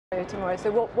tomorrow.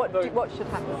 So what should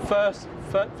happen?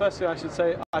 Firstly, I should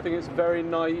say I think it's very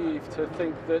naive to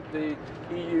think that the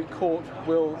EU court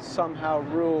will somehow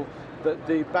rule that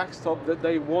the backstop that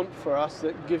they want for us,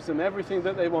 that gives them everything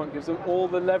that they want, gives them all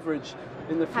the leverage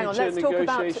in the future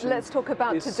negotiations. Let's talk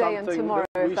about today and tomorrow,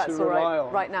 if that's all right.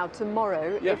 Right now,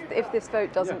 tomorrow, yeah. if this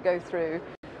vote doesn't go through,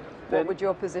 what would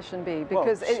your position be?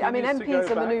 Because I mean, MPs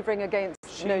are manoeuvring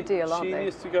against no deal, aren't they? She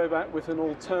needs to go back with an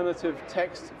alternative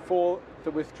text for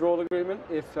the withdrawal agreement.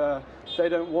 If they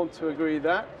don't want to agree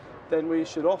that, then we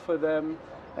should offer them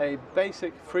a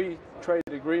basic free trade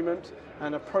agreement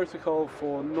and a protocol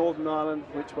for Northern Ireland,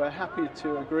 which we're happy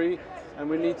to agree, and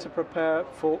we need to prepare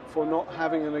for not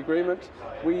having an agreement.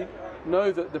 We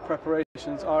know that the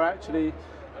preparations are actually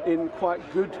in quite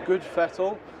good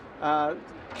fettle.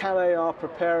 Calais are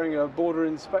preparing a border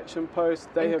inspection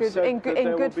post. They have said that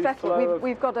there will be flow of...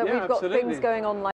 We've got things going on like